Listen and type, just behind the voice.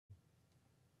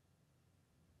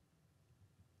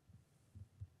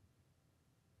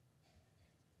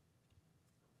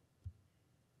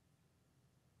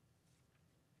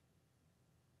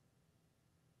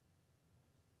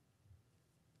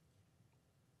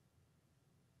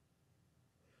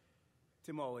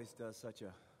Tim always does such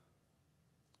a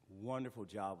wonderful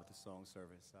job with the song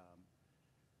service.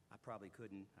 I probably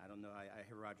couldn't. I don't know. I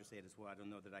hear Roger say it as well. I don't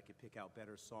know that I could pick out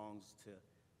better songs to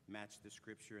match the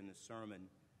scripture in the sermon.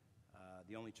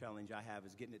 The only challenge I have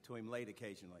is getting it to him late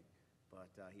occasionally. But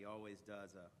he always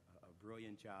does a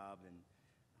brilliant job, and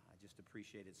I just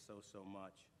appreciate it so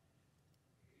much.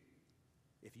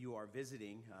 If you are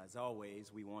visiting, as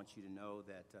always, we want you to know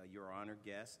that you're our honored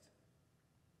guest.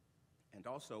 And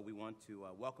also, we want to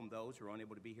welcome those who are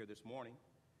unable to be here this morning.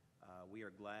 We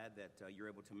are glad that you're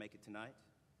able to make it tonight.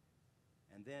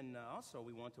 And then also,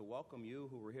 we want to welcome you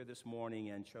who were here this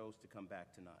morning and chose to come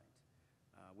back tonight.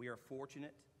 We are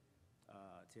fortunate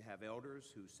to have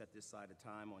elders who set this aside a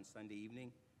time on Sunday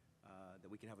evening that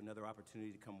we can have another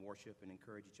opportunity to come worship and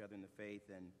encourage each other in the faith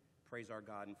and praise our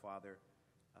God and Father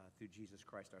through Jesus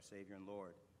Christ, our Savior and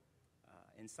Lord,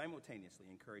 and simultaneously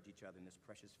encourage each other in this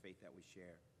precious faith that we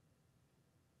share.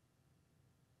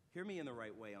 Hear me in the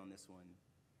right way on this one.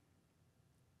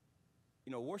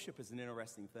 You know, worship is an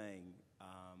interesting thing.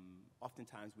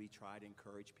 Oftentimes we try to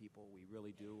encourage people. We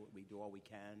really do. We do all we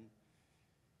can.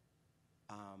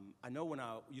 I know when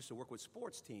I used to work with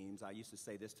sports teams, I used to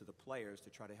say this to the players to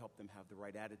try to help them have the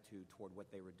right attitude toward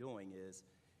what they were doing is,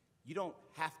 you don't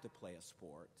have to play a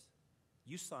sport.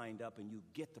 You signed up and you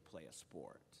get to play a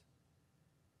sport.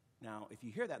 Now, if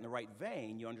you hear that in the right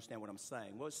vein, you understand what I'm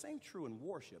saying. Well, it's the same true in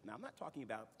worship. Now, I'm not talking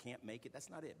about can't make it.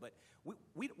 That's not it. But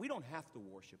we don't have to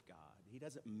worship God. He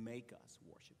doesn't make us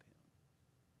worship him.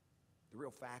 The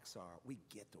real facts are we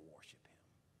get to worship him.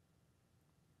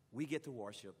 We get to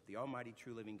worship the almighty,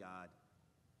 true, living God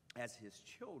as his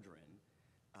children.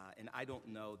 And I don't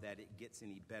know that it gets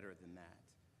any better than that.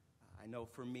 I know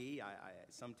for me,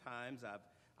 sometimes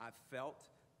I've felt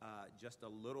just a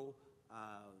little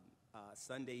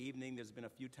Sunday evening. There's been a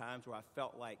few times where I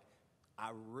felt like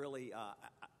I really,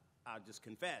 I'll just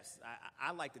confess,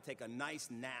 I like to take a nice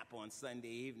nap on Sunday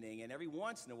evening, and every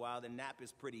once in a while the nap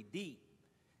is pretty deep.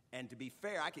 And to be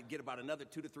fair, I could get about another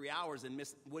 2 to 3 hours and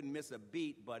wouldn't miss a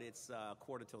beat, but it's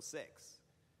 5:45,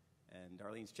 and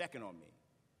Darlene's checking on me.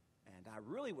 And I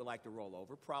really would like to roll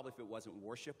over. Probably if it wasn't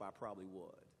worship, I probably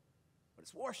would. But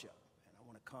it's worship, and I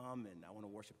want to come, and I want to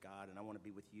worship God, and I want to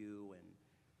be with you. And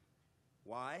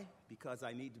why? Because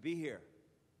I need to be here.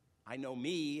 I know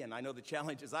me, and I know the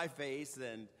challenges I face,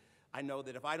 and I know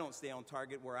that if I don't stay on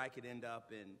target, where I could end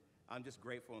up, and I'm just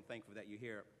grateful and thankful that you're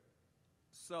here.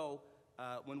 So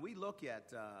when we look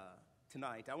at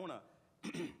tonight, I want to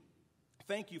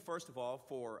thank you, first of all,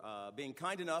 for being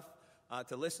kind enough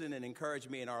to listen and encourage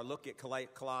me in our look at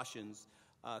Colossians.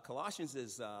 Colossians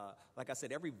is, like I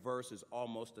said, every verse is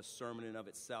almost a sermon in of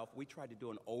itself. We tried to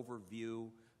do an overview,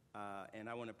 and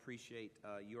I want to appreciate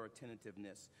your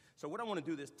attentiveness. So what I want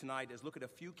to do tonight is look at a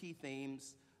few key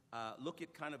themes, look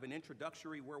at kind of an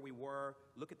introductory where we were,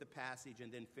 look at the passage,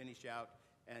 and then finish out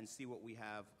and see what we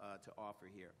have to offer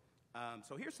here.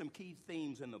 So here's some key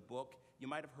themes in the book. You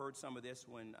might have heard some of this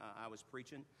when I was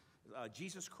preaching.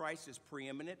 Jesus Christ is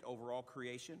preeminent over all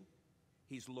creation.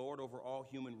 He's Lord over all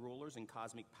human rulers and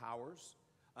cosmic powers.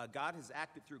 God has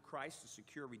acted through Christ to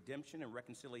secure redemption and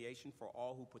reconciliation for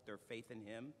all who put their faith in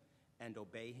him and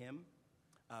obey him.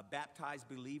 Baptized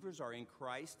believers are in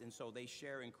Christ, and so they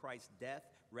share in Christ's death,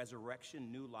 resurrection,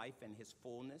 new life, and his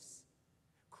fullness.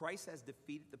 Christ has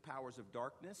defeated the powers of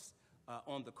darkness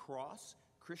on the cross.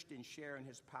 Christians share in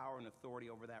his power and authority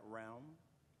over that realm.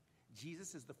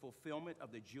 Jesus is the fulfillment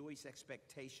of the Jewish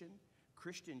expectation.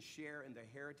 Christians share in the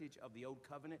heritage of the Old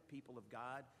Covenant people of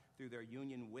God through their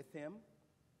union with him,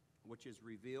 which is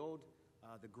revealed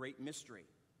the great mystery.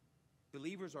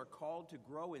 Believers are called to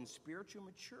grow in spiritual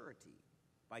maturity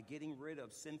by getting rid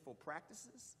of sinful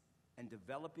practices and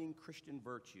developing Christian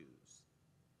virtues.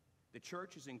 The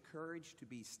church is encouraged to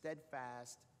be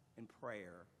steadfast in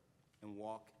prayer and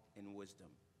walk in wisdom.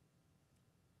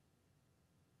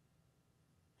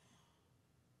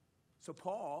 So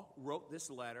Paul wrote this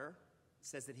letter,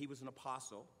 says that he was an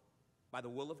apostle by the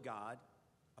will of God,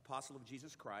 apostle of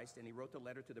Jesus Christ, and he wrote the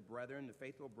letter to the brethren, the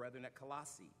faithful brethren at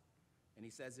Colossae. And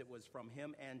he says it was from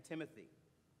him and Timothy.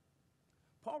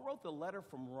 Paul wrote the letter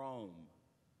from Rome,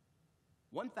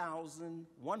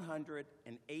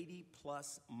 1,180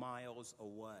 plus miles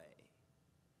away.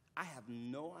 I have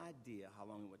no idea how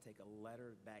long it would take a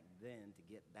letter back then to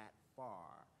get that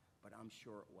far, but I'm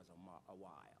sure it was a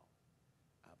while.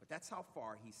 But that's how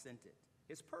far he sent it.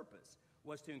 His purpose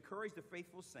was to encourage the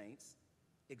faithful saints,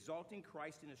 exalting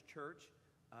Christ in his church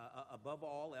above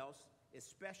all else,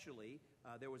 especially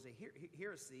there was a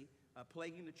heresy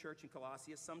plaguing the church in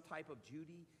Colossae, some type of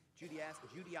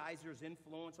Judaizers'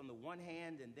 influence on the one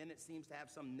hand, and then it seems to have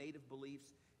some native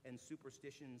beliefs and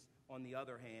superstitions on the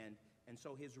other hand. And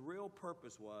so his real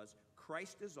purpose was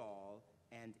Christ is all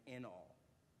and in all.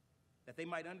 That they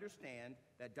might understand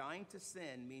that dying to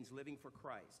sin means living for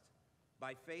Christ.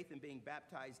 By faith and being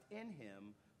baptized in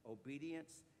him,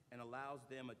 obedience, and allows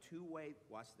them a two-way,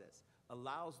 watch this,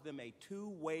 allows them a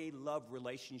two-way love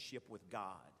relationship with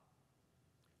God.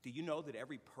 Do you know that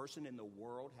every person in the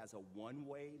world has a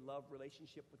one-way love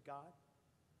relationship with God?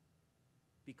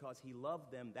 Because he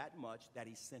loved them that much that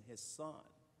he sent his son.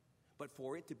 But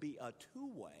for it to be a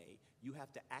two-way, you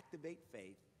have to activate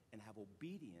faith and have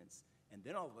obedience, and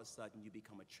then all of a sudden you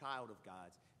become a child of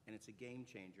God's, and it's a game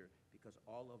changer because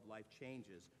all of life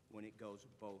changes when it goes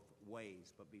both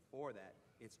ways. But before that,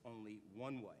 it's only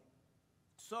one way.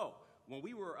 So, when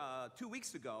we were 2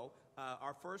 weeks ago,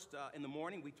 our first in the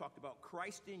morning, we talked about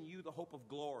Christ in you, the hope of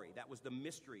glory. That was the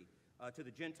mystery to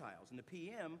the Gentiles. In the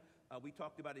PM, we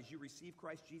talked about as you receive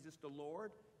Christ Jesus the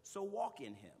Lord, so walk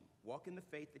in him. Walk in the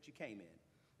faith that you came in.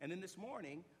 And then this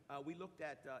morning, we looked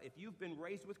at if you've been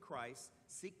raised with Christ,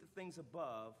 seek the things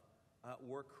above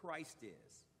where Christ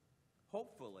is.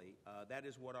 Hopefully, that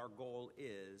is what our goal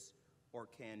is or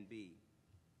can be.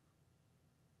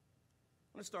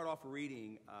 I'm going to start off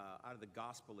reading out of the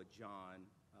Gospel of John.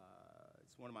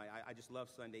 It's one of my, I just love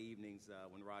Sunday evenings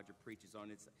when Roger preaches on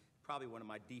it. It's probably one of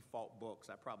my default books.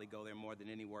 I probably go there more than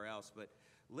anywhere else. But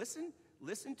listen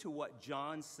to what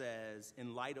John says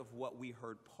in light of what we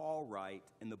heard Paul write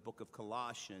in the book of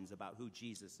Colossians about who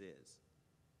Jesus is.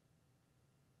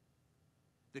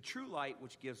 The true light,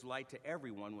 which gives light to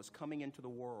everyone, was coming into the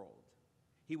world.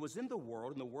 He was in the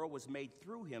world, and the world was made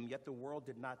through him, yet the world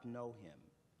did not know him.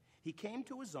 He came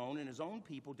to his own, and his own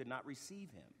people did not receive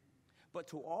him. But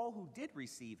to all who did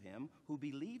receive him, who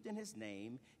believed in his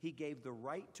name, he gave the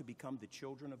right to become the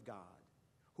children of God,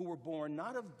 who were born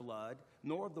not of blood,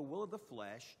 nor of the will of the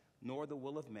flesh, nor the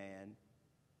will of man,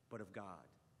 but of God.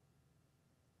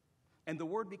 And the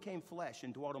Word became flesh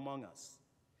and dwelt among us.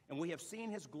 And we have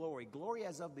seen his glory, glory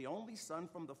as of the only Son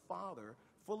from the Father,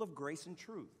 full of grace and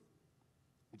truth.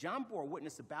 John bore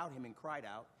witness about him and cried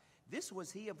out, "This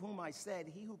was he of whom I said,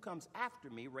 he who comes after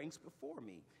me ranks before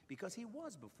me, because he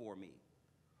was before me.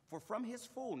 For from his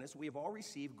fullness we have all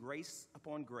received grace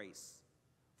upon grace.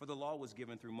 For the law was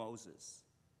given through Moses,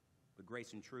 but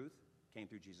grace and truth came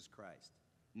through Jesus Christ.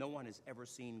 No one has ever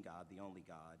seen God, the only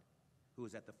God, who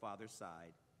is at the Father's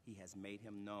side. He has made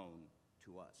him known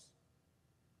to us."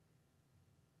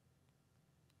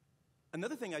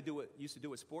 Another thing I used to do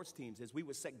with sports teams is we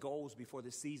would set goals before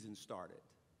the season started.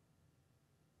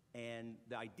 And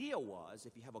the idea was,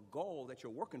 if you have a goal that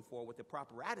you're working for with the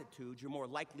proper attitude, you're more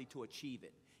likely to achieve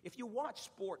it. If you watch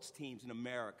sports teams in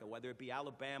America, whether it be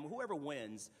Alabama, whoever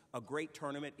wins a great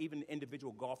tournament, even an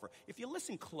individual golfer, if you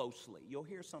listen closely, you'll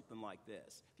hear something like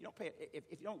this.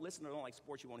 If you don't listen or don't like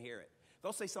sports, you won't hear it.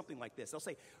 They'll say something like this. They'll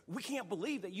say, "We can't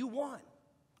believe that you won,"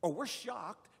 or "We're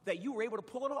shocked that you were able to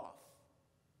pull it off."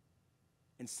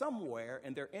 And somewhere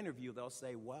in their interview, they'll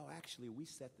say, "Well, actually, we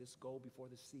set this goal before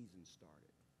the season started.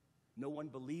 No one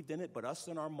believed in it but us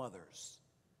and our mothers.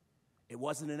 It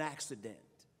wasn't an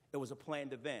accident. It was a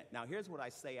planned event." Now, here's what I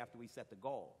say after we set the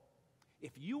goal.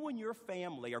 If you and your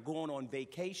family are going on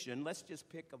vacation, let's just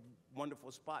pick a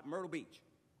wonderful spot, Myrtle Beach.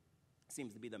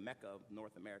 Seems to be the mecca of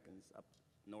North Americans up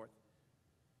north.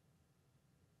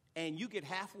 And you get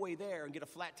halfway there and get a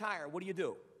flat tire, what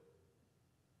do?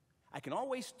 I can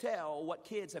always tell what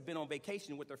kids have been on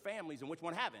vacation with their families and which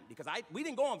one haven't, because we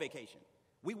didn't go on vacation.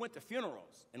 We went to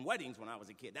funerals and weddings when I was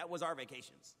a kid. That was our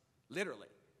vacations, literally.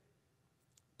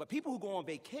 But people who go on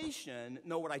vacation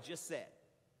know what I just said.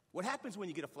 What happens when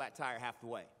you get a flat tire half the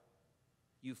way?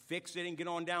 You fix it and get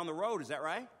on down the road, is that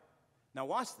right? Now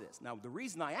watch this. Now the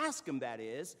reason I ask them that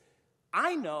is,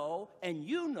 I know and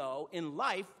you know in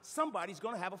life somebody's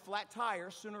going to have a flat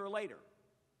tire sooner or later.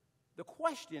 The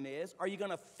question is, are you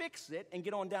going to fix it and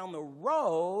get on down the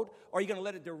road, or are you going to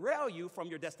let it derail you from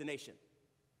your destination?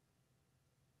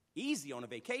 Easy on a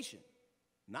vacation.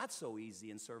 Not so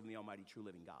easy in serving the almighty true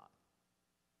living God.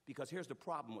 Because here's the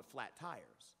problem with flat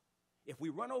tires. If we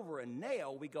run over a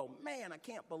nail, we go, "Man, I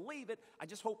can't believe it. I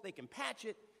just hope they can patch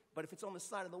it. But if it's on the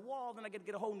side of the wall, then I got to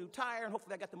get a whole new tire, and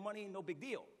hopefully I got the money, and no big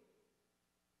deal."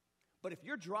 But if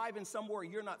you're driving somewhere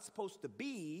you're not supposed to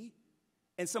be,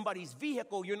 and somebody's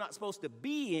vehicle you're not supposed to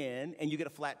be in, and you get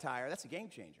a flat tire, that's a game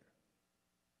changer.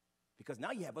 Because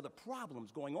now you have other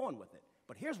problems going on with it.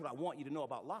 But here's what I want you to know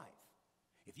about life.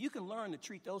 If you can learn to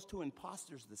treat those two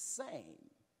imposters the same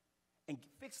and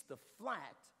fix the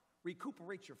flat,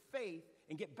 recuperate your faith,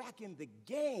 and get back in the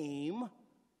game,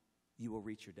 you will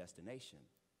reach your destination.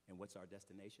 And what's our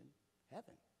destination?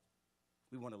 Heaven.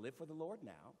 We want to live for the Lord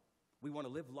now. We want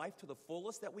to live life to the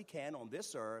fullest that we can on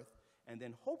this earth. And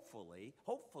then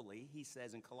hopefully, he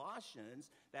says in Colossians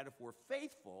that if we're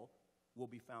faithful, we'll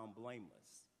be found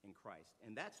blameless in Christ.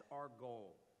 And that's our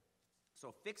goal.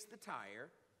 So fix the tire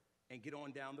and get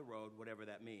on down the road, whatever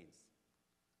that means.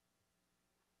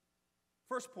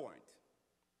 First point,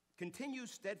 continue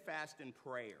steadfast in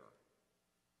prayer.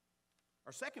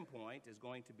 Our second point is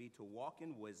going to be to walk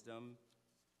in wisdom.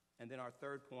 And then our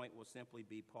third point will simply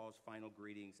be Paul's final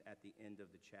greetings at the end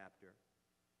of the chapter.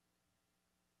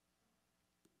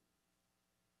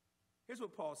 Here's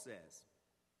what Paul says.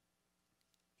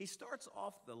 He starts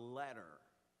off the letter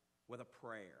with a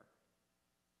prayer.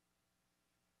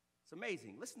 It's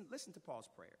amazing. Listen to Paul's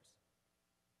prayers.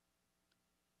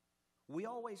 We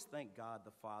always thank God,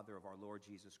 the Father of our Lord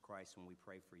Jesus Christ, when we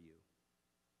pray for you.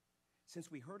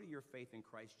 Since we heard of your faith in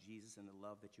Christ Jesus and the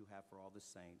love that you have for all the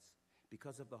saints,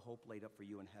 because of the hope laid up for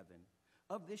you in heaven,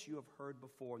 of this you have heard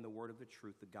before in the word of the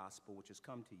truth, the gospel which has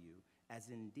come to you, as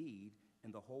indeed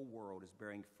in the whole world is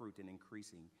bearing fruit and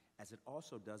increasing, as it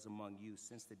also does among you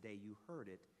since the day you heard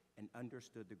it and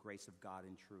understood the grace of God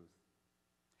in truth.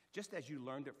 Just as you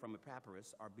learned it from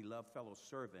Epaphras, our beloved fellow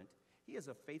servant, he is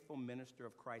a faithful minister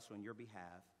of Christ on your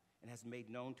behalf and has made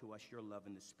known to us your love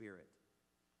in the Spirit.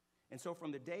 And so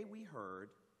from the day we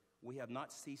heard, we have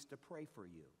not ceased to pray for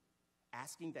you,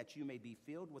 asking that you may be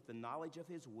filled with the knowledge of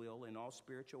his will and all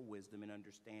spiritual wisdom and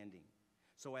understanding,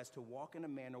 so as to walk in a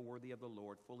manner worthy of the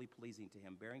Lord, fully pleasing to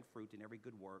him, bearing fruit in every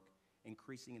good work,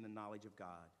 increasing in the knowledge of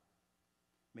God.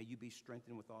 May you be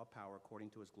strengthened with all power according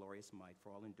to his glorious might,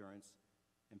 for all endurance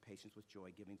and patience with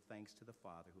joy, giving thanks to the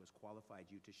Father who has qualified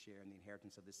you to share in the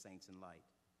inheritance of the saints in light.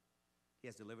 He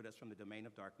has delivered us from the domain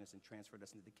of darkness and transferred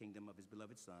us into the kingdom of his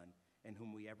beloved Son, in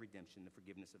whom we have redemption, the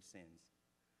forgiveness of sins.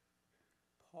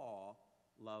 Paul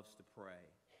loves to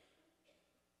pray.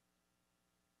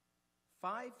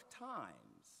 5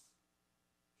 times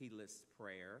he lists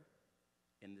prayer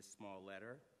in this small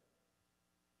letter.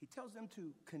 He tells them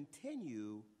to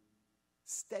continue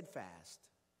steadfast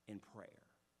in prayer.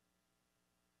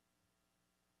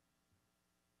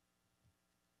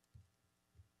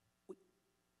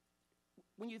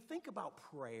 When you think about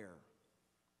prayer,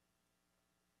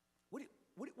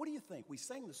 what do you think? We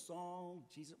sang the song,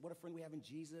 Jesus, what a friend we have in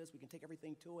Jesus. We can take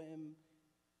everything to him.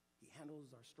 He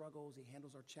handles our struggles. He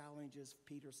handles our challenges.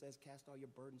 Peter says, cast all your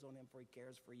burdens on him, for he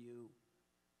cares for you.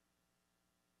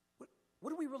 What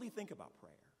do we really think about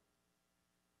prayer?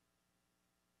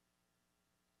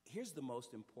 Here's the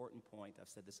most important point. I've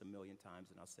said this a million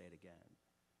times, and I'll say it again.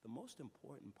 The most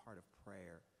important part of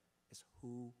prayer is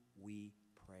who we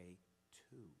pray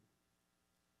to.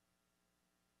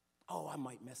 Oh, I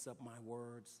might mess up my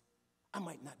words. I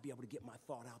might not be able to get my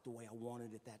thought out the way I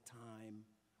wanted at that time,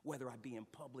 whether I be in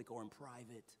public or in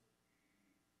private.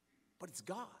 But it's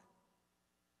God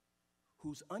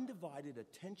whose undivided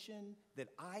attention that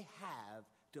I have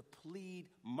to plead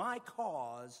my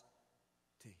cause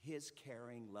to his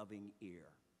caring, loving ear.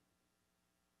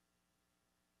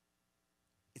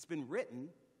 It's been written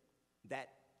that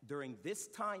during this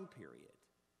time period,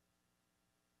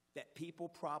 that people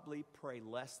probably pray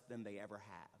less than they ever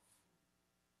have.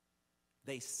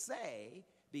 They say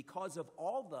because of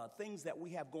all the things that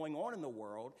we have going on in the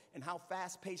world and how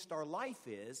fast-paced our life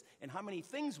is and how many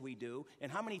things we do and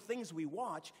how many things we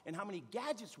watch and how many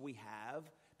gadgets we have,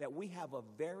 that we have a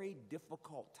very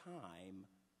difficult time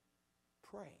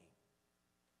praying.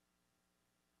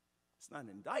 It's not an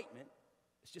indictment.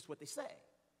 It's just what they say.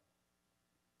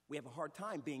 We have a hard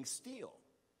time being still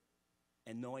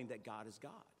and knowing that God is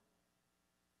God.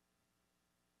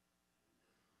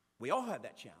 We all have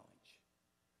that challenge.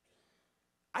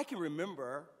 I can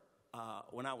remember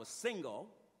when I was single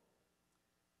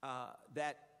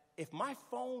that if my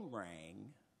phone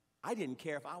rang, I didn't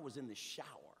care if I was in the shower.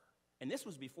 And this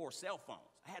was before cell phones.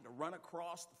 I had to run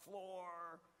across the floor,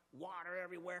 water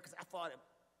everywhere, because I thought it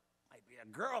might be a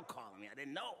girl calling me. I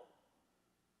didn't know.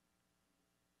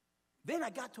 Then I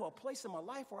got to a place in my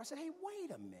life where I said, hey, wait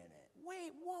a minute.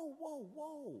 Wait,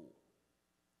 whoa.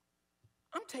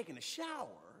 I'm taking a shower,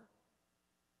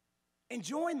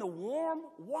 enjoying the warm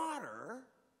water.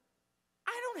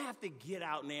 I don't have to get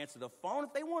out and answer the phone.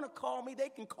 If they want to call me, they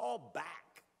can call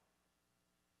back.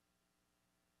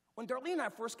 When Darlene and I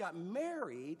first got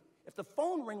married, if the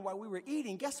phone rang while we were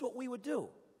eating, guess what we would do?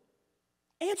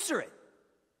 Answer it.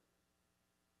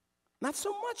 Not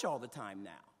so much all the time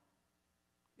now.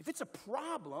 If it's a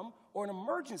problem or an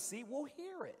emergency, we'll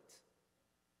hear it.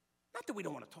 Not that we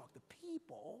don't want to talk to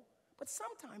people, but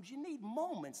sometimes you need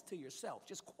moments to yourself,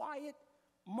 just quiet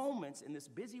moments in this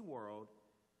busy world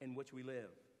in which we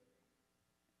live.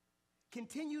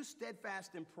 Continue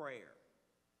steadfast in prayer.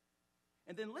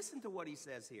 And then listen to what he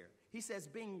says here. He says,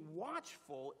 being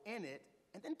watchful in it,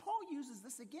 and then Paul uses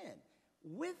this again,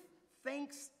 with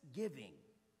thanksgiving.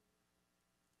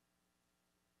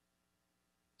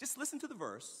 Just listen to the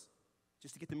verse,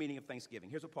 just to get the meaning of thanksgiving.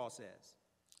 Here's what Paul says.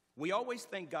 We always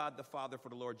thank God the Father for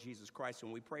the Lord Jesus Christ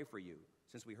when we pray for you,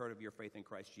 since we heard of your faith in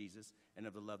Christ Jesus and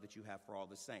of the love that you have for all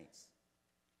the saints.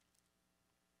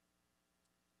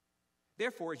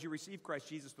 Therefore, as you receive Christ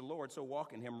Jesus the Lord, so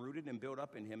walk in him, rooted and built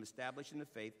up in him, established in the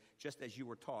faith, just as you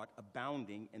were taught,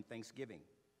 abounding in thanksgiving.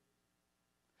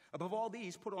 Above all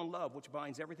these, put on love, which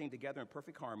binds everything together in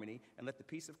perfect harmony, and let the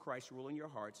peace of Christ rule in your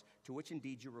hearts, to which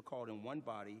indeed you were called in one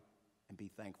body, and be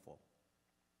thankful.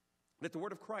 Let the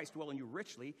word of Christ dwell in you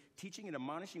richly, teaching and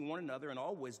admonishing one another in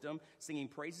all wisdom, singing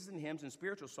praises and hymns and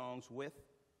spiritual songs with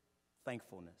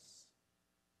thankfulness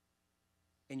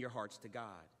in your hearts to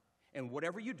God. And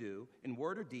whatever you do, in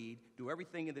word or deed, do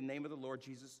everything in the name of the Lord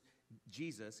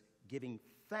Jesus, giving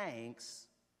thanks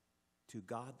to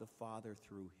God the Father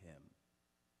through him.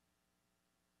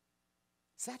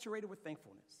 Saturated with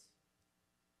thankfulness.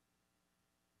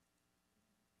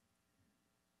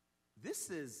 This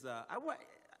is,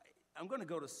 I'm going to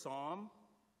go to Psalm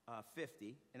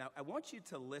 50, and I want you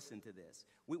to listen to this.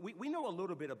 We know a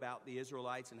little bit about the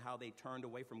Israelites and how they turned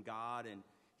away from God, and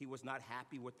he was not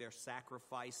happy with their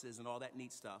sacrifices and all that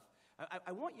neat stuff.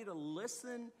 I want you to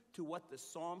listen to what the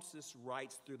psalmist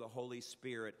writes through the Holy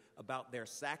Spirit about their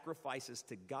sacrifices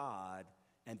to God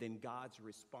and then God's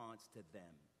response to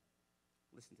them.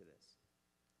 Listen to this.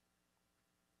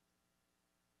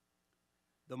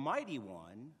 The mighty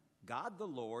one, God the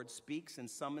Lord, speaks and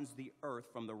summons the earth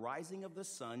from the rising of the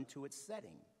sun to its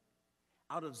setting.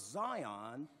 Out of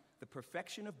Zion, the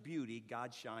perfection of beauty,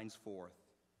 God shines forth.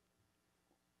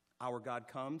 Our God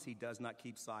comes, he does not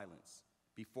keep silence.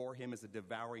 Before him is a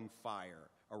devouring fire,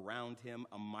 around him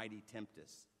a mighty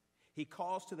tempest. He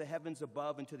calls to the heavens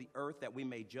above and to the earth that we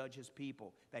may judge his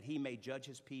people, that he may judge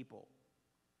his people.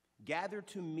 Gather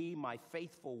to me my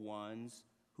faithful ones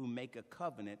who make a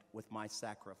covenant with my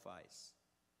sacrifice.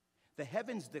 The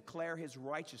heavens declare his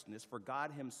righteousness, for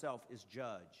God himself is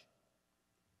judge.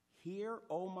 Hear,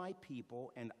 O my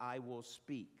people, and I will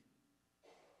speak.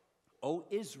 O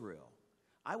Israel,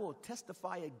 I will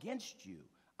testify against you.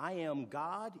 I am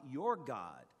God, your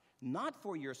God. Not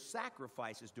for your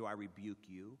sacrifices do I rebuke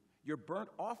you. Your burnt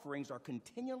offerings are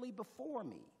continually before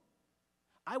me.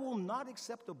 I will not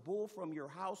accept a bull from your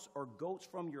house or goats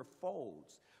from your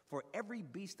folds, for every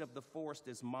beast of the forest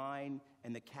is mine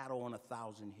and the cattle on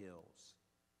 1,000 hills.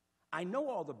 I know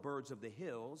all the birds of the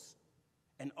hills,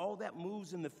 and all that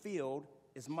moves in the field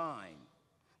is mine.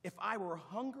 If I were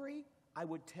hungry, I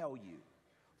would tell you,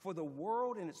 for the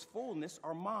world and its fullness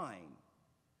are mine.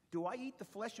 Do I eat the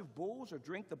flesh of bulls or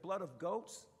drink the blood of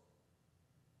goats?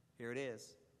 Here it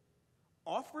is.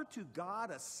 Offer to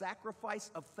God a sacrifice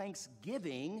of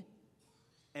thanksgiving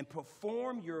and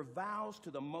perform your vows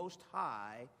to the Most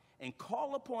High, and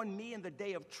call upon me in the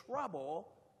day of trouble,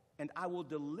 and I will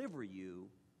deliver you,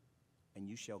 and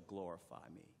you shall glorify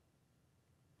me.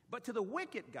 But to the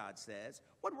wicked, God says,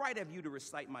 what right have you to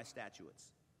recite my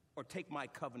statutes or take my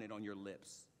covenant on your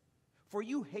lips? For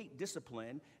you hate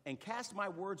discipline and cast my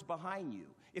words behind you.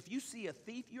 If you see a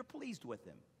thief, you're pleased with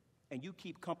him, and you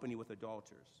keep company with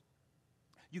adulterers.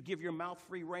 You give your mouth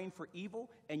free rein for evil,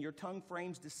 and your tongue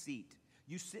frames deceit.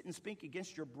 You sit and speak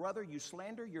against your brother. You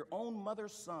slander your own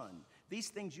mother's son. These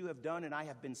things you have done, and I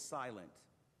have been silent.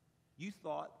 You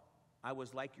thought I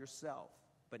was like yourself,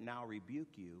 but now I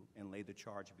rebuke you and lay the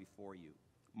charge before you.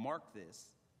 Mark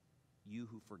this, you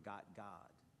who forgot God,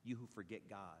 you who forget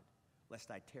God,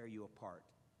 lest I tear you apart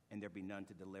and there be none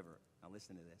to deliver. Now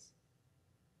listen to this.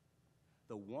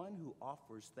 The one who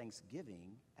offers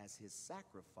thanksgiving as his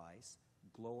sacrifice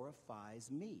glorifies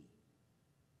me.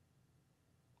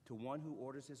 To one who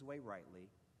orders his way rightly,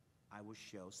 I will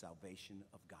show salvation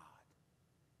of God.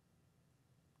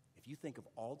 If you think of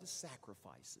all the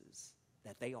sacrifices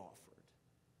that they offered,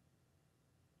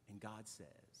 and God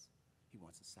says he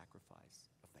wants a sacrifice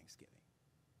of thanksgiving,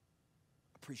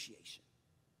 appreciation.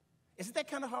 Isn't that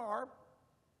kind of how our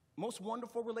most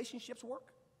wonderful relationships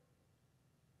work?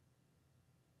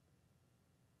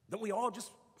 Don't we all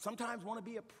just sometimes want to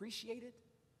be appreciated?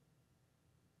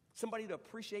 Somebody to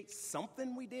appreciate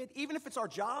something we did, even if it's our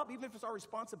job, even if it's our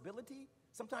responsibility.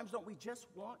 Sometimes don't we just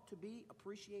want to be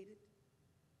appreciated?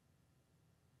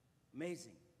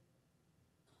 Amazing.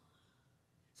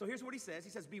 So here's what he says. He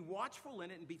says, be watchful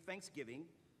in it and be thanksgiving.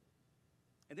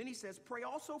 And then he says, pray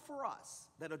also for us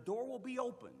that a door will be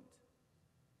opened.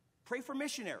 Pray for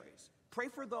missionaries. Pray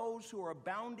for those who are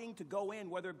abounding to go in,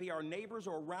 whether it be our neighbors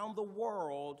or around the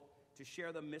world, to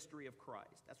share the mystery of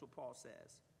Christ. That's what Paul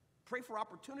says. Pray for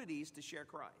opportunities to share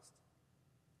Christ,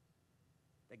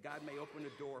 that God may open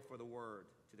the door for the word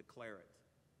to declare it.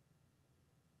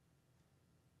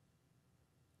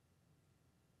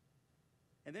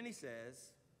 And then he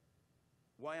says,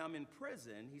 while I'm in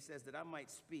prison, he says that I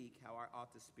might speak how I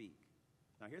ought to speak.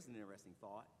 Now here's an interesting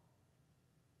thought.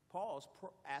 Paul's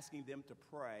asking them to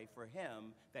pray for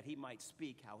him that he might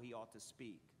speak how he ought to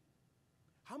speak.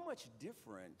 How much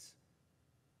different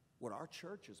would our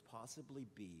churches possibly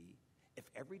be if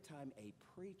every time a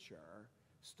preacher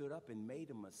stood up and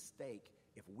made a mistake,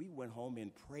 if we went home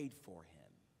and prayed for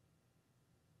him?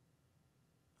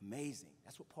 Amazing.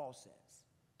 That's what Paul says.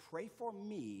 Pray for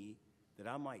me that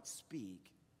I might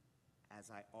speak as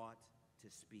I ought to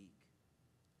speak.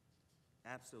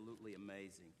 Absolutely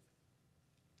amazing.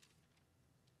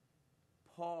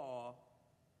 Paul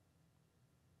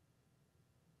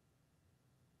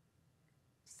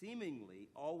seemingly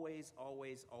always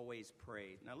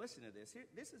prayed. Now listen to this.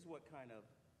 This is what kind of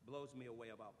blows me away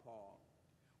about Paul.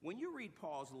 When you read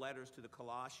Paul's letters to the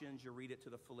Colossians, you read it to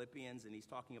the Philippians, and he's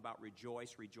talking about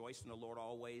rejoice in the Lord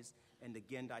always, and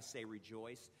again I say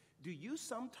rejoice. Do you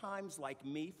sometimes, like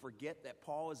me, forget that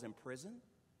Paul is in prison?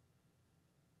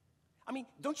 I mean,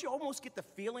 don't you almost get the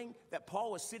feeling that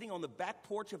Paul was sitting on the back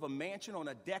porch of a mansion on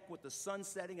a deck with the sun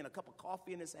setting and a cup of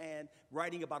coffee in his hand,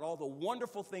 writing about all the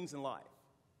wonderful things in life?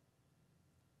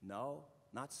 No,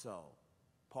 not so.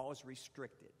 Paul is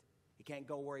restricted. He can't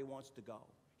go where he wants to go.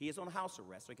 He is on house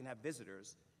arrest, so he can have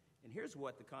visitors. And here's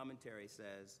what the commentary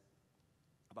says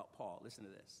about Paul. Listen to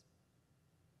this.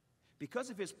 Because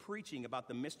of his preaching about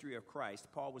the mystery of Christ,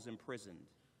 Paul was imprisoned.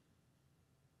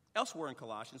 Elsewhere in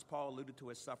Colossians, Paul alluded to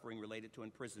his suffering related to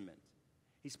imprisonment.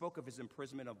 He spoke of his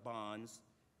imprisonment of bonds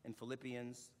in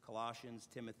Philippians, Colossians,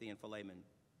 Timothy, and Philemon.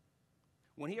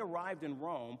 When he arrived in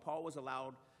Rome, Paul was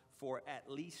allowed for at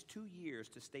least 2 years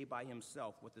to stay by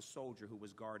himself with the soldier who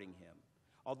was guarding him.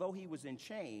 Although he was in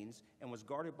chains and was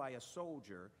guarded by a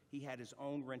soldier, he had his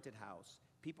own rented house.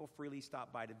 People freely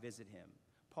stopped by to visit him.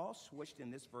 Paul switched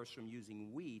in this verse from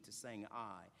using we to saying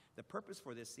I. The purpose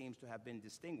for this seems to have been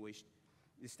distinguish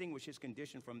his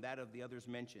condition from that of the others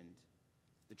mentioned.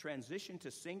 The transition to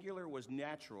singular was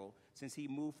natural since he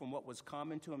moved from what was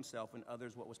common to himself and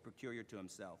others what was peculiar to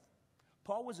himself.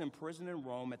 Paul was imprisoned in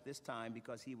Rome at this time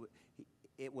because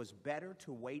it was better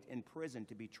to wait in prison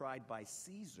to be tried by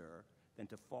Caesar than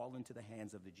to fall into the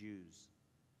hands of the Jews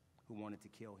who wanted to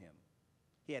kill him.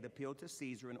 He had appealed to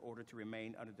Caesar in order to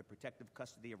remain under the protective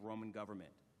custody of Roman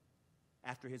government.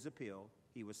 After his appeal,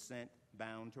 he was sent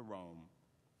bound to Rome.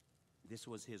 This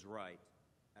was his right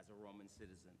as a Roman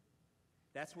citizen.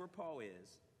 That's where Paul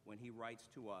is when he writes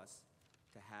to us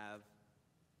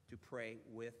to pray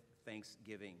with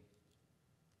thanksgiving.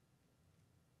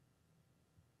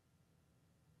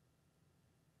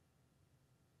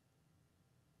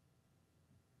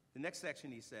 The next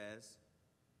section he says,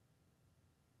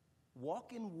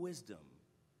 walk in wisdom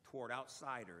toward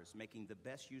outsiders, making the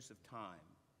best use of time.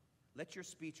 Let your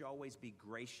speech always be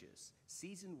gracious,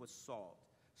 seasoned with salt,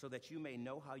 so that you may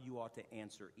know how you ought to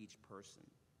answer each person.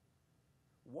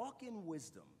 Walk in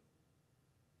wisdom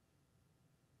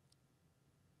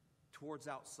towards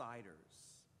outsiders.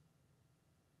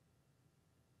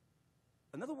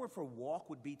 Another word for walk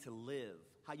would be to live,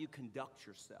 how you conduct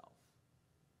yourself.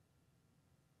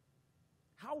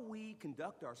 How we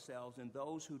conduct ourselves and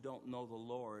those who don't know the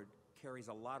Lord carries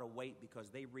a lot of weight because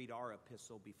they read our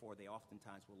epistle before they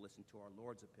oftentimes will listen to our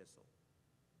Lord's epistle.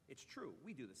 It's true.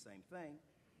 We do the same thing.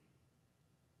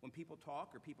 When people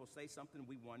talk or people say something,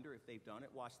 we wonder if they've done it.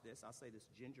 Watch this. I'll say this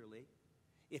gingerly.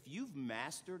 If you've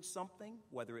mastered something,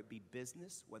 whether it be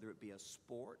business, whether it be a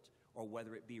sport, or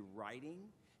whether it be writing,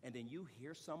 and then you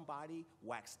hear somebody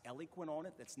wax eloquent on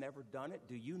it that's never done it,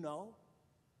 do you know?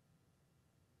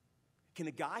 Can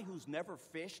a guy who's never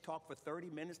fished talk for 30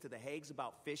 minutes to the Hagues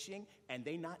about fishing and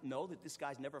they not know that this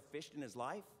guy's never fished in his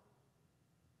life?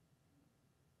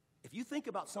 If you think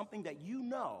about something that you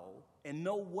know and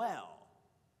know well,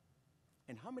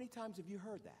 and how many times have you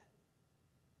heard that?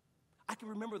 I can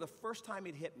remember the first time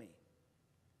it hit me.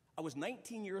 I was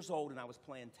 19 years old and I was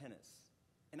playing tennis.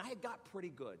 And I had got pretty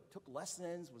good. Took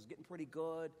lessons, was getting pretty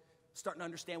good, starting to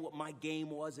understand what my game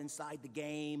was inside the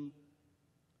game.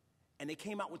 And they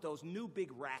came out with those new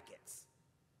big rackets.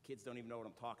 Kids don't even know what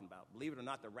I'm talking about. Believe it or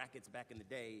not, the rackets back in the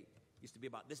day used to be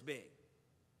about this big.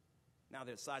 Now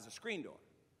they're the size of a screen door.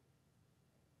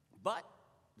 But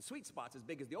the sweet spot's as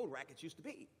big as the old rackets used to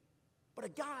be. But a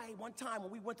guy, one time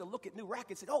when we went to look at new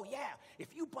rackets, said, oh, yeah,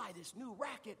 if you buy this new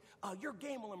racket, your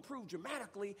game will improve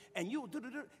dramatically, and you'll do.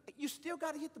 You still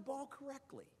got to hit the ball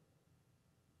correctly.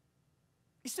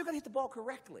 You still got to hit the ball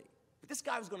correctly. But this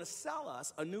guy was going to sell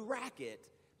us a new racket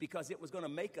because it was going to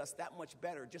make us that much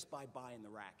better just by buying the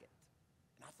racket.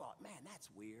 And I thought, man, that's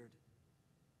weird.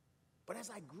 But as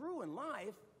I grew in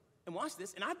life, and watch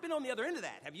this, and I've been on the other end of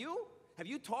that. Have you? Have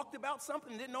you talked about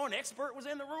something and didn't know an expert was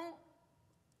in the room?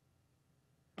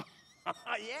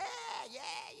 yeah,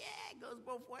 it goes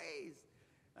both ways.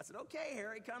 I said, okay,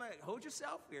 Harry, kind of hold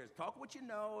yourself here. Talk what you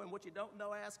know, and what you don't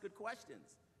know, ask good questions.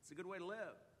 It's a good way to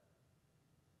live.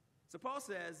 So Paul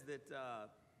says that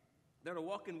they're to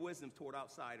walk in wisdom toward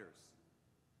outsiders.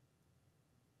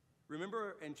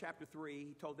 Remember in chapter 3,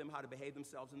 he told them how to behave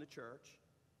themselves in the church,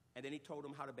 and then he told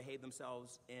them how to behave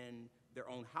themselves in their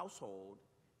own household,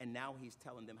 and now he's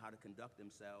telling them how to conduct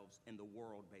themselves in the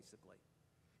world, basically.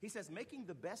 He says, making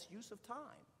the best use of time.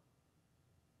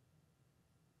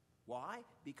 Why?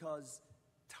 Because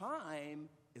time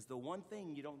is the one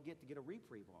thing you don't get to get a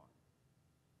reprieve on.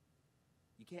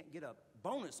 You can't get a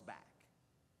bonus back.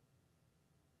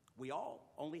 We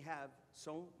all only have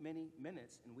so many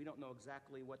minutes, and we don't know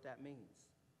exactly what that means.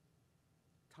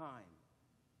 Time.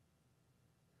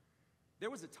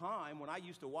 There was a time when I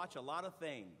used to watch a lot of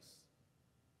things.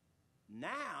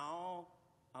 Now,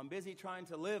 I'm busy trying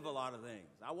to live a lot of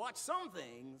things. I watch some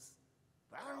things,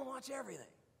 but I don't watch everything.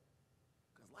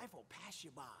 Because life will pass you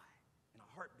by in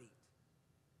a heartbeat.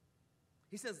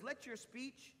 He says, let your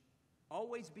speech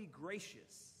always be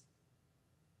gracious.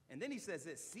 And then he says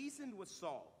this, seasoned with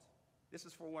salt. This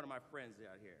is for one of my friends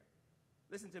out here.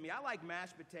 Listen to me, I like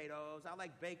mashed potatoes, I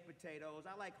like baked potatoes,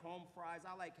 I like home fries,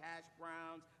 I like hash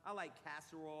browns, I like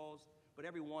casseroles. But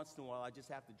every once in a while, I just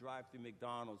have to drive through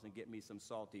McDonald's and get me some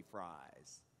salty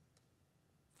fries.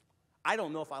 I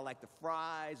don't know if I like the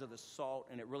fries or the salt,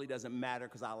 and it really doesn't matter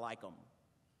because I like them.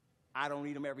 I don't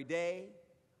eat them every day.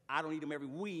 I don't eat them every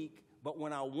week. But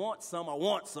when I want some, I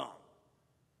want some.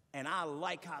 And I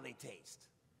like how they taste.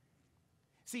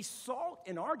 See, salt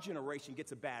in our generation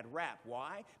gets a bad rap.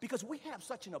 Why? Because we have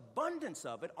such an abundance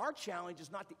of it. Our challenge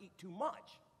is not to eat too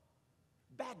much.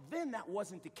 Back then, that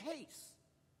wasn't the case.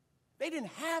 They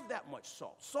didn't have that much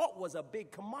salt. Salt was a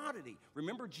big commodity.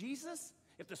 Remember Jesus?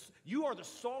 If you are the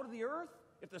salt of the earth,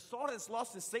 if the salt has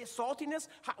lost its saltiness,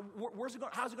 how's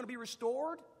it going to be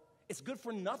restored? It's good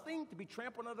for nothing to be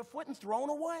trampled underfoot and thrown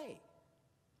away.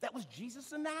 That was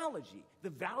Jesus' analogy, the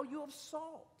value of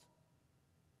salt.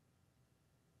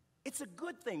 It's a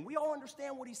good thing. We all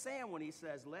understand what he's saying when he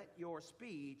says, let your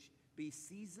speech be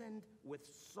seasoned with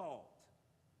salt,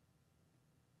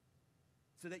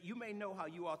 so that you may know how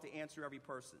you ought to answer every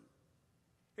person.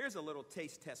 Here's a little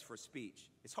taste test for speech.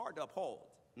 It's hard to uphold.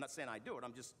 I'm not saying I do it.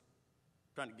 I'm just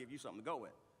trying to give you something to go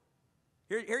with.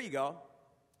 Here you go.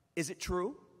 Is it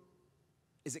true?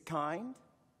 Is it kind?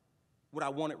 Would I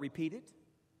want it repeated?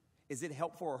 Is it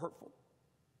helpful or hurtful?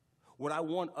 Would I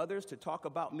want others to talk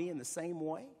about me in the same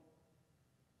way?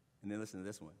 And then listen to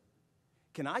this one.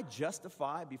 Can I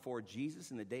justify before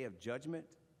Jesus in the day of judgment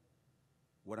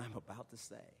what I'm about to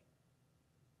say?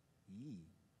 Yee.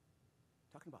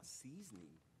 Talking about seasoning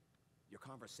your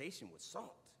conversation with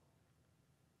salt.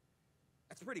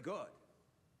 That's pretty good.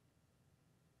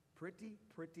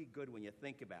 Pretty good when you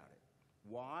think about it.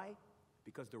 Why?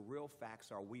 Because the real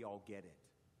facts are we all get it.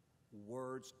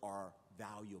 Words are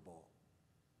valuable.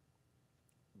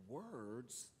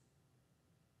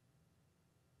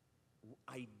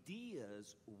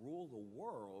 Ideas rule the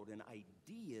world, and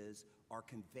ideas are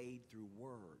conveyed through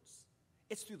words.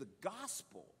 It's through the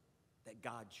gospel that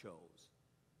God chose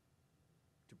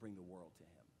to bring the world to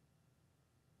him.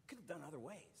 Could have done other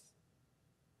ways.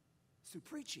 It's through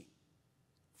preaching.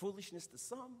 Foolishness to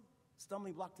some,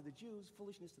 stumbling block to the Jews,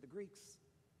 foolishness to the Greeks.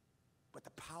 But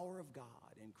the power of God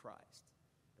in Christ,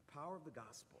 the power of the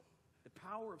gospel, the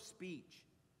power of speech.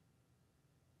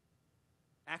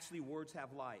 Actually, words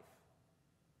have life.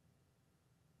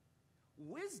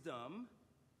 Wisdom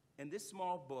in this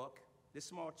small book, this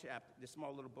small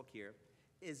little book here,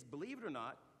 is, believe it or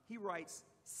not, he writes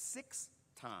 6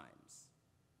 times.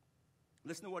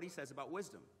 Listen to what he says about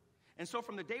wisdom. And so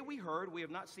from the day we heard, we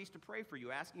have not ceased to pray for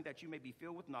you, asking that you may be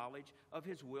filled with knowledge of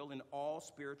his will in all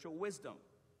spiritual wisdom.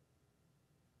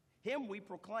 Him we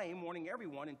proclaim, warning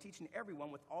everyone and teaching everyone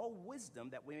with all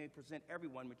wisdom, that we may present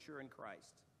everyone mature in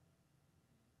Christ.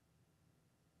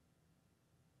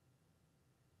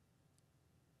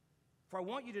 For I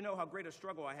want you to know how great a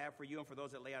struggle I have for you and for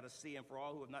those that lay out at sea, and for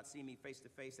all who have not seen me face to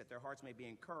face, that their hearts may be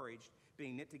encouraged,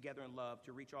 being knit together in love,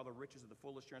 to reach all the riches of the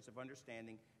full assurance of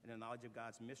understanding and the knowledge of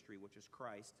God's mystery, which is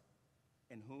Christ,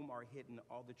 in whom are hidden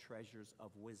all the treasures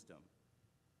of wisdom.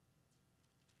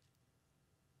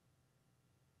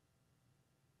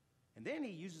 And then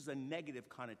he uses a negative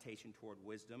connotation toward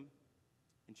wisdom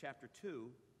in chapter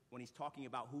 2 when he's talking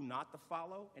about who not to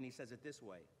follow, and he says it this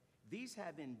way: these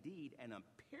have indeed an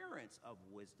appearance of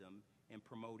wisdom in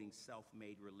promoting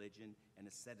self-made religion and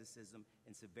asceticism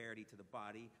and severity to the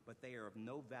body, but they are of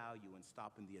no value in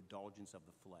stopping the indulgence of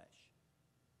the flesh.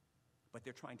 But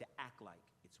they're trying to act like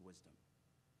it's wisdom.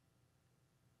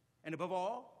 And above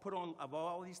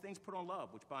all these things, put on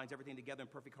love, which binds everything together in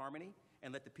perfect harmony,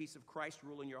 and let the peace of Christ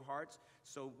rule in your hearts,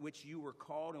 so which you were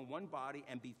called in one body,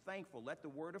 and be thankful. Let the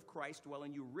word of Christ dwell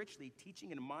in you richly,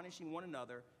 teaching and admonishing one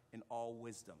another in all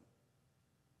wisdom.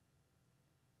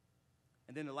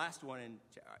 And then the last one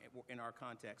in our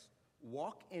context,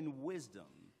 walk in wisdom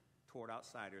toward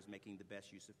outsiders, making the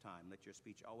best use of time. Let your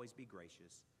speech always be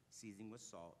gracious, seasoning with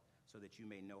salt, so that you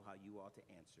may know how you ought to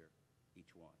answer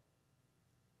each one.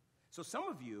 So some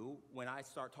of you, when I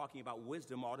start talking about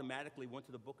wisdom, automatically went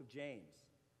to the book of James.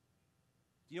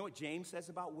 Do you know what James says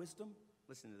about wisdom?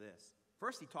 Listen to this.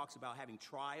 First, he talks about having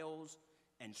trials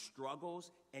and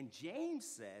struggles, and James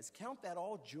says, count that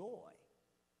all joy.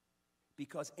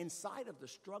 Because inside of the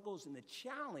struggles and the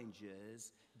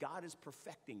challenges, God is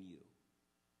perfecting you.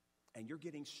 And you're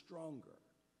getting stronger.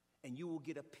 And you will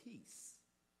get a peace.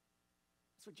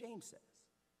 That's what James says.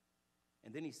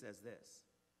 And then he says this.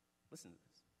 Listen to this.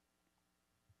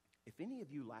 If any of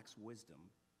you lacks wisdom,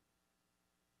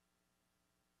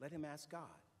 let him ask God.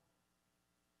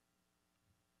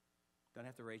 Don't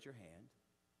have to raise your hand.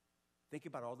 Think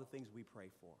about all the things we pray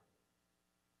for.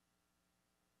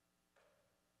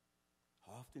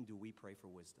 How often do we pray for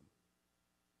wisdom?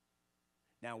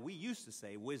 Now, we used to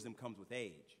say wisdom comes with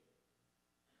age.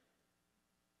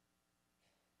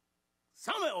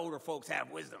 Some of the older folks have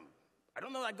wisdom. I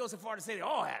don't know that goes so far to say they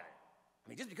all have it. I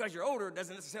mean, just because you're older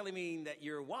doesn't necessarily mean that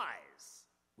you're wise.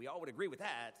 We all would agree with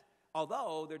that.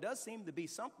 Although there does seem to be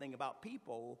something about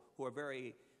people who are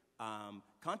very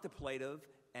contemplative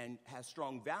and have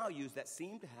strong values that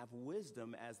seem to have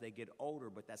wisdom as they get older,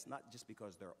 but that's not just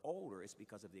because they're older, it's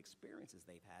because of the experiences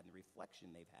they've had and the reflection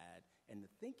they've had and the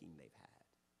thinking they've had.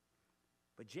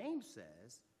 But James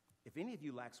says, if any of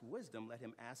you lacks wisdom, let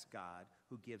him ask God,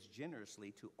 who gives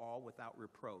generously to all without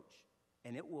reproach,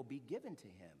 and it will be given to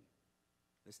him.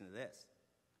 Listen to this.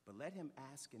 But let him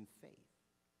ask in faith,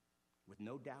 with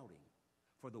no doubting.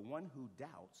 For the one who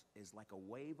doubts is like a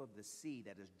wave of the sea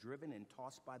that is driven and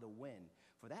tossed by the wind.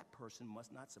 For that person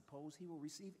must not suppose he will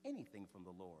receive anything from the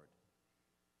Lord.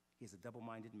 He is a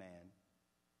double-minded man,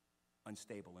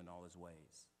 unstable in all his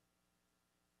ways.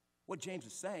 What James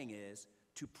is saying is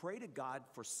to pray to God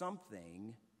for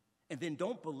something and then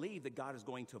don't believe that God is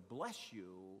going to bless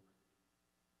you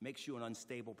makes you an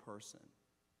unstable person.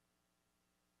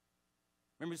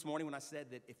 Remember this morning when I said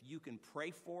that if you can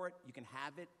pray for it, you can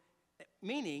have it?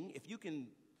 Meaning, if you can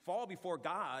fall before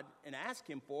God and ask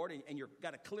him for it, and you've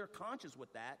got a clear conscience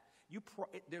with that,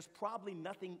 there's probably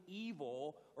nothing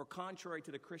evil or contrary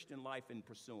to the Christian life in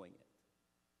pursuing it.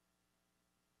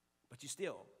 But you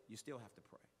still have to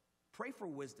pray. Pray for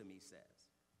wisdom, he says.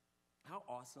 How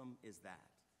awesome is that?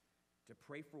 To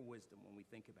pray for wisdom when we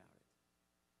think about it.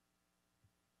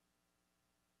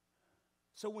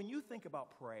 So when you think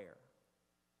about prayer,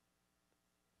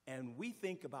 and we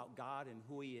think about God and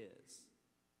who he is,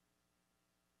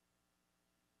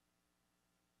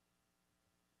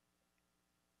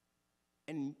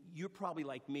 and you're probably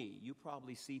like me. You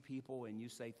probably see people and you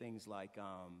say things like,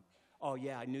 oh,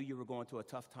 yeah, I knew you were going through a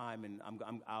tough time, and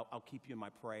I'll keep you in my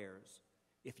prayers.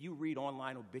 If you read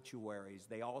online obituaries,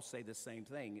 they all say the same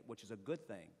thing, which is a good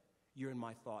thing. You're in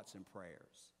my thoughts and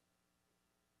prayers.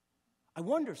 I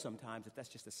wonder sometimes if that's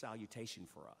just a salutation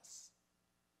for us.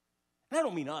 And I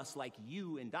don't mean us like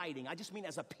you indicting. I just mean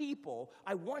as a people,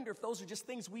 I wonder if those are just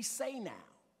things we say now.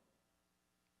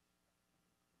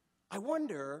 I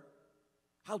wonder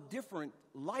how different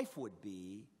life would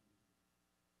be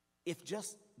if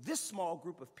just this small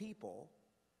group of people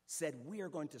said we are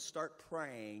going to start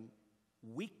praying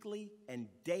weekly and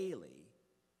daily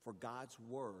for God's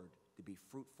word to be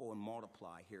fruitful and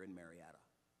multiply here in Marietta.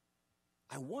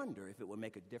 I wonder if it would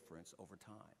make a difference over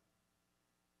time.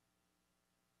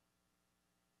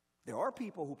 There are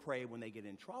people who pray when they get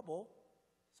in trouble.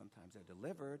 Sometimes they're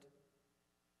delivered.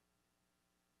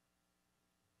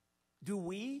 Do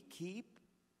we keep,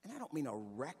 and I don't mean a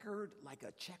record like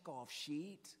a checkoff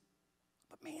sheet,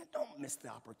 but man, don't miss the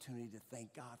opportunity to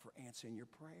thank God for answering your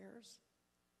prayers.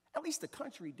 At least the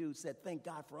country dude said thank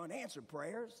God for unanswered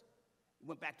prayers. He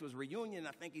went back to his reunion.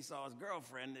 I think he saw his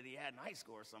girlfriend that he had in high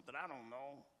school or something. I don't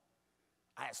know.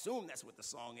 I assume that's what the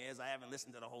song is. I haven't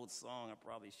listened to the whole song. I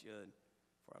probably should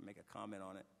before I make a comment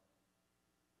on it.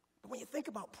 But when you think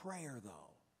about prayer,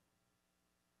 though,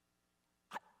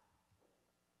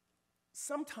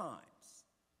 sometimes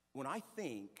when I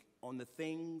think on the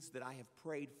things that I have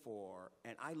prayed for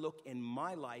and I look in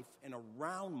my life and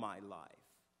around my life,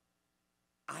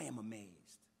 I am amazed.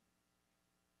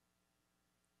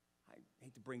 I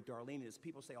hate to bring Darlene into this.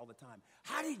 People say all the time,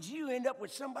 how did you end up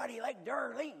with somebody like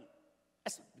Darlene?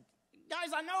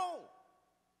 Guys, I know.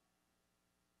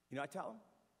 You know, I tell them,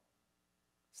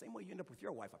 same way you end up with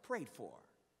your wife, I prayed for her.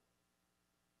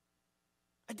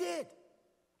 I did.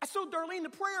 I showed Darlene the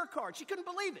prayer card. She couldn't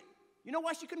believe it. You know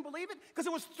why she couldn't believe it? Because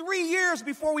it was 3 years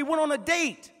before we went on a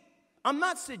date. I'm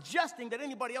not suggesting that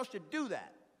anybody else should do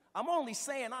that. I'm only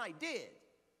saying I did.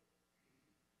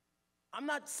 I'm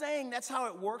not saying that's how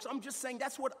it works. I'm just saying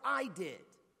that's what I did.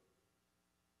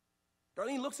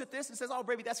 Darlene looks at this and says, oh,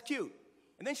 baby, that's cute.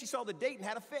 And then she saw the date and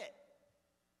had a fit.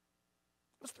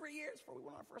 It was 3 years before we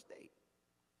went on our first date.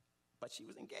 But she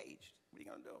was engaged. What are you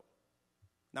going to do?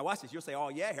 Now, watch this. You'll say, oh,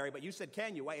 yeah, Harry, but you said,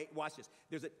 can you? Wait, watch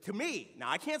this. To me, now,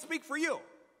 I can't speak for you,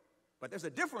 but there's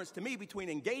a difference to me between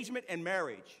engagement and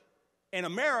marriage. In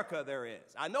America, there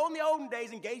is. I know in the olden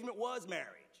days, engagement was marriage.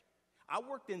 I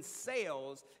worked in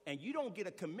sales, and you don't get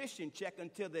a commission check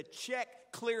until the check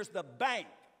clears the bank.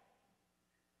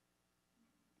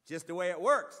 Just the way it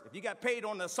works. If you got paid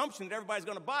on the assumption that everybody's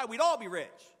going to buy, we'd all be rich.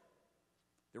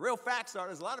 The real facts are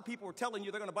there's a lot of people who are telling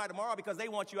you they're going to buy tomorrow because they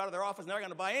want you out of their office and they're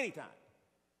going to buy anytime.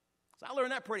 So I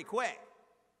learned that pretty quick.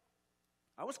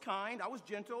 I was kind. I was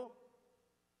gentle.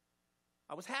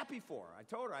 I was happy for her. I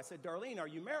told her, I said, Darlene, are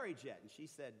you married yet? And she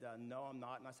said, no, I'm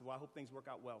not. And I said, well, I hope things work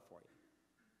out well for you.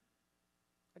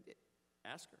 I did.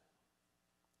 Ask her.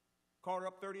 Called her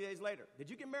up 30 days later. Did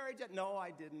you get married yet? No,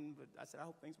 I didn't. But I said, I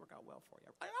hope things work out well for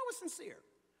you. I was sincere.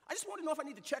 I just wanted to know if I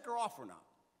need to check her off or not.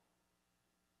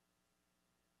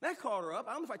 Then I called her up.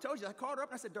 I don't know if I told you. I called her up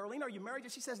and I said, Darlene, are you married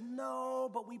yet? She says, no,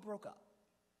 but we broke up.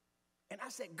 And I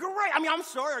said, great. I'm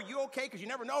sorry. Are you okay? Because you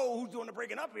never know who's doing the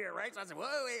breaking up here, right? So I said,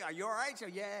 wait, are you all right? She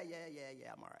said, yeah,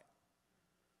 I'm all right.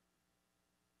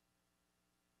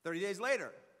 30 days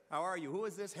later, how are you? Who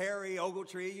is this? Harry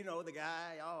Ogletree, you know, the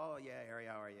guy. Oh, yeah, Harry,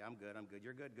 how are you? I'm good.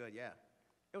 You're good, yeah.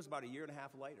 It was about a year and a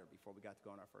half later before we got to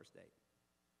go on our first date.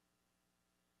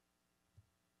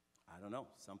 I don't know.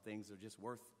 Some things are just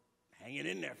worth hanging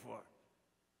in there for.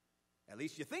 At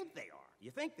least you think they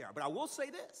are. But I will say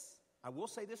this,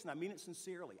 and I mean it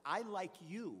sincerely. I, like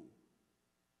you,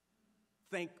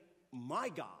 thank my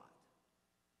God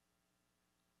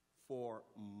for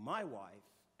my wife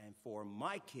and for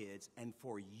my kids and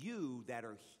for you that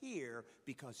are here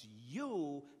because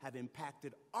you have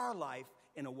impacted our life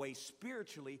in a way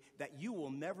spiritually that you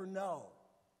will never know.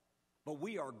 But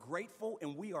we are grateful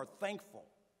and we are thankful.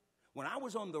 When I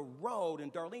was on the road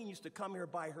and Darlene used to come here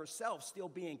by herself, still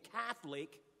being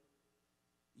Catholic,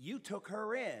 you took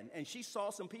her in, and she saw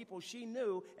some people she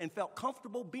knew and felt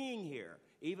comfortable being here,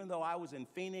 even though I was in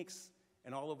Phoenix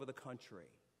and all over the country.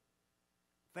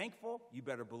 Thankful? You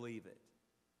better believe it.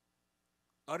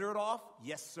 Utter it off?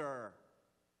 Yes, sir.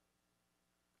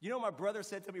 You know, my brother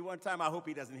said to me one time, I hope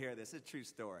he doesn't hear this. It's a true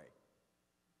story.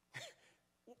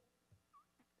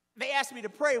 They asked me to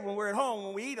pray when we're at home,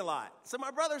 when we eat a lot. So my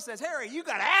brother says, Harry, you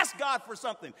got to ask God for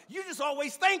something. You just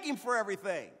always thank him for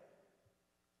everything.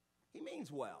 He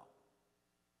means well.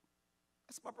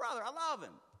 That's my brother. I love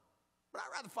him. But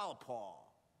I'd rather follow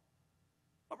Paul.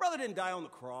 My brother didn't die on the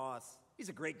cross. He's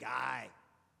a great guy.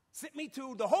 Sent me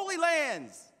to the Holy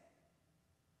Lands.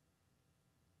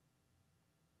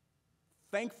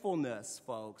 Thankfulness,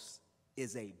 folks,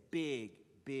 is a big,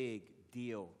 big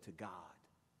deal to God.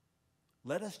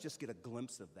 Let us just get a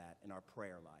glimpse of that in our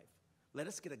prayer life. Let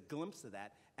us get a glimpse of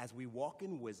that as we walk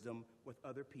in wisdom with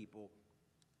other people.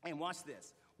 And watch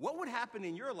this. What would happen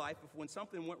in your life if when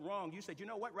something went wrong, you said, you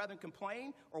know what, rather than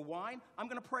complain or whine, I'm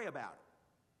going to pray about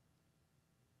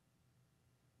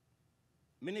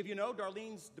it. Many of you know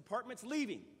Darlene's department's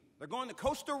leaving. They're going to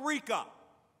Costa Rica.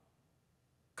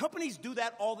 Companies do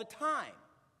that all the time.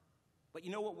 But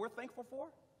you know what we're thankful for?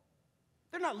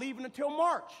 They're not leaving until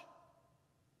March.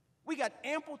 We got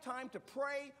ample time to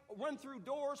pray, run through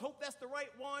doors, hope that's the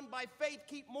right one. By faith,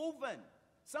 keep moving.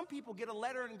 Some people get a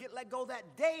letter and get let go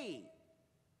that day.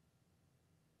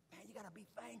 Man, you got to be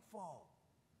thankful.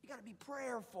 You got to be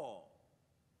prayerful.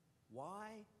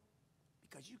 Why?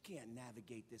 Because you can't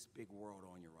navigate this big world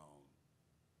on your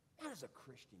own. Not as a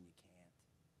Christian, you can't.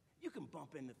 You can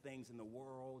bump into things in the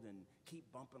world and keep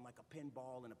bumping like a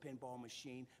pinball in a pinball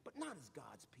machine, but not as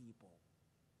God's people.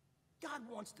 God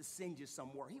wants to send you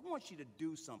somewhere. He wants you to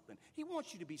do something. He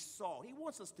wants you to be salt. He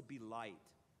wants us to be light.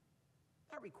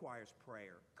 That requires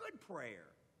prayer. Good prayer.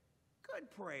 Good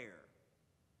prayer.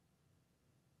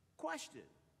 Question,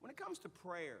 when it comes to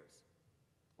prayers,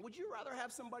 would you rather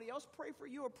have somebody else pray for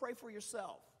you or pray for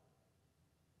yourself?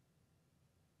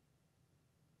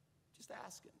 Just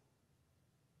asking.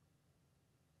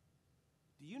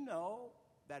 Do you know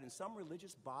that in some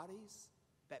religious bodies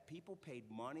that people paid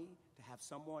money to have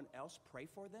someone else pray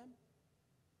for them?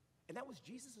 And that was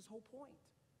Jesus' whole point.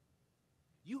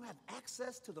 You have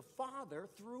access to the Father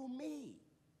through me.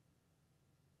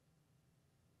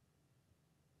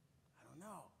 I don't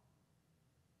know.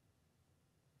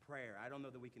 Prayer. I don't know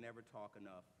that we can ever talk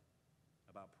enough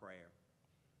about prayer.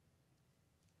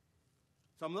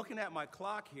 So I'm looking at my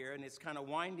clock here, and it's kind of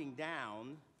winding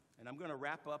down, and I'm going to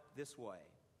wrap up this way.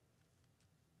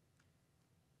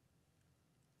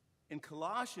 In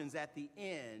Colossians, at the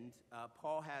end,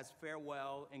 Paul has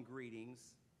farewell and greetings.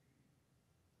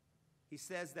 He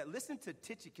says that, listen to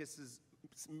Tychicus'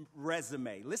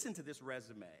 resume. Listen to this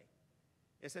resume.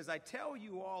 It says, I tell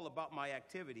you all about my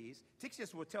activities.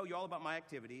 Tychicus will tell you all about my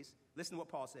activities. Listen to what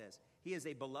Paul says. He is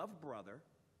a beloved brother,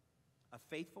 a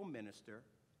faithful minister,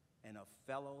 and a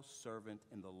fellow servant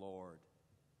in the Lord.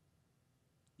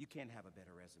 You can't have a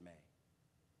better resume.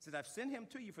 It says, I've sent him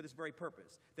to you for this very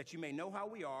purpose, that you may know how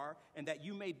we are and that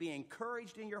you may be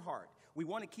encouraged in your heart. We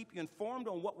want to keep you informed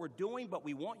on what we're doing, but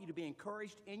we want you to be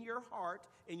encouraged in your heart,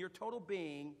 in your total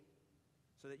being,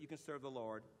 so that you can serve the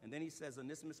Lord. And then he says,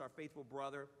 Onesimus, our faithful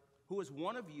brother, who is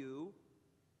one of you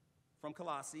from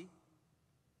Colossae,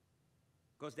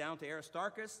 goes down to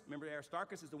Aristarchus. Remember,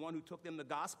 Aristarchus is the one who took them the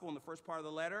gospel in the first part of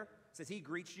the letter. It says he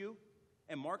greets you.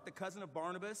 And Mark, the cousin of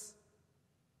Barnabas.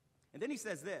 And then he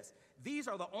says this, these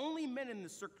are the only men in the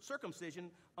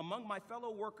circumcision among my fellow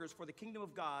workers for the kingdom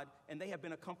of God, and they have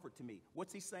been a comfort to me.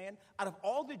 What's he saying? Out of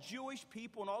all the Jewish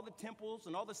people and all the temples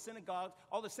and all the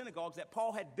synagogues that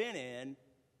Paul had been in,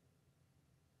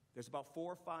 there's about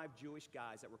 4 or 5 Jewish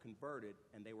guys that were converted,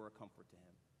 and they were a comfort to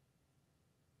him.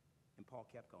 And Paul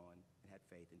kept going and had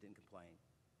faith and didn't complain.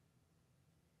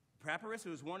 Epaphras,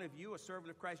 who is one of you, a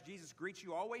servant of Christ Jesus, greets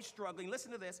you, always struggling.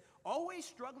 Listen to this. Always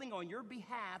struggling on your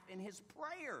behalf in his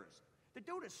prayers. The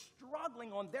dude is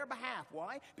struggling on their behalf.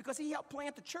 Why? Because he helped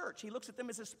plant the church. He looks at them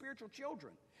as his spiritual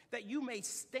children. That you may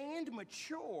stand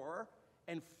mature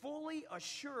and fully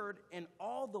assured in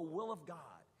all the will of God.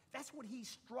 That's what he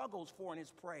struggles for in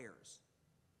his prayers.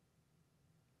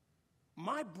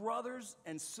 My brothers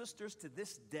and sisters to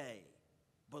this day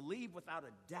believe without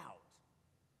a doubt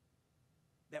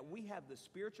that we have the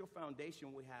spiritual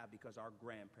foundation we have because our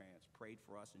grandparents prayed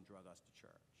for us and drug us to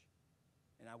church.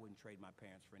 And I wouldn't trade my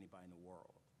parents for anybody in the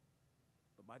world.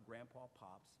 But my grandpa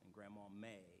Pops and Grandma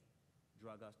May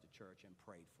drug us to church and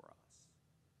prayed for us.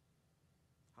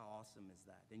 How awesome is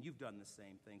that? And you've done the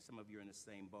same thing. Some of you are in the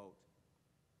same boat.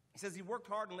 He says he worked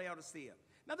hard in Laodicea.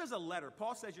 Now there's a letter.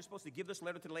 Paul says you're supposed to give this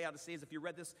letter to the Laodiceans. If you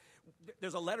read this,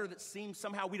 there's a letter that seems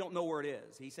somehow we don't know where it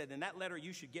is. He said in that letter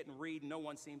you should get and read. No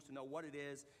one seems to know what it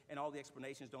is, and all the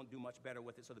explanations don't do much better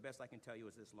with it. So the best I can tell you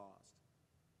is this lost.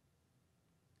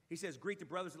 He says, greet the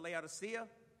brothers at Laodicea.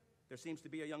 There seems to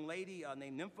be a young lady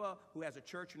named Nympha who has a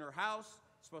church in her house.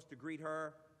 Supposed to greet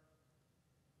her.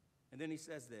 And then he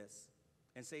says this,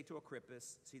 and say to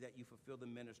Agrippus, see that you fulfill the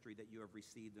ministry that you have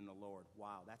received in the Lord.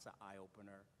 Wow, that's an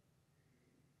eye-opener.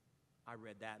 I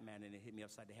read that, man, and it hit me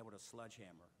upside the head with a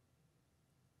sledgehammer.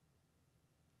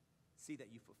 See that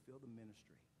you fulfill the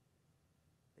ministry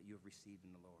that you have received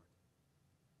in the Lord.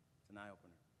 It's an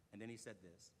eye-opener. And then he said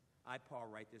this, I, Paul,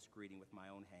 write this greeting with my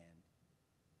own hand.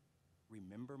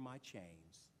 Remember my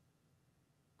chains.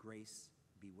 Grace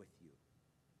be with you.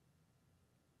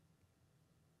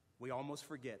 We almost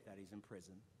forget that he's in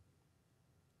prison.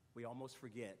 We almost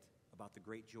forget about the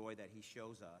great joy that he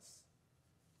shows us,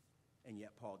 and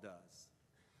yet Paul does.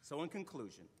 So in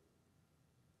conclusion,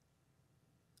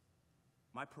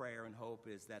 my prayer and hope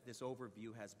is that this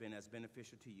overview has been as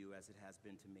beneficial to you as it has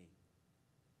been to me.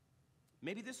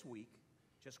 Maybe this week,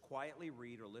 just quietly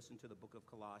read or listen to the book of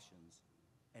Colossians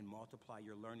and multiply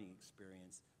your learning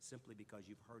experience simply because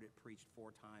you've heard it preached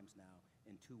 4 times now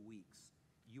in 2 weeks.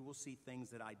 You will see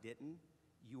things that I didn't.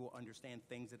 You will understand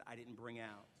things that I didn't bring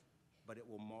out, but it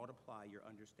will multiply your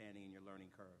understanding and your learning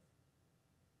curve.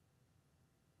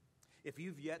 If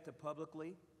you've yet to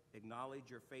publicly acknowledge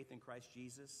your faith in Christ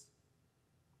Jesus,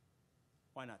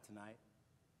 why not tonight?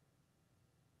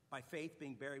 By faith,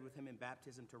 being buried with him in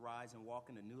baptism to rise and walk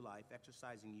in a new life,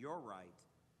 exercising your right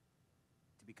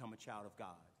to become a child of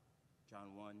God. John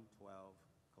 1:12,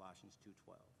 Colossians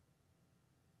 2:12.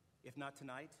 If not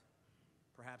tonight,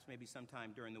 perhaps maybe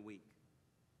sometime during the week.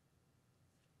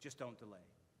 Just don't delay.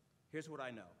 Here's what I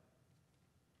know.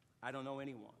 I don't know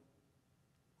anyone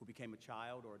who became a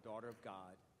child or a daughter of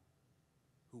God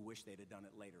who wished they'd have done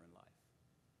it later in life.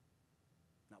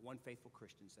 Not one faithful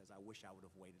Christian says, I wish I would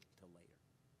have waited until later.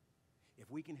 If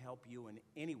we can help you in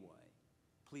any way,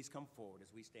 please come forward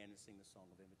as we stand and sing the song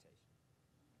of invitation.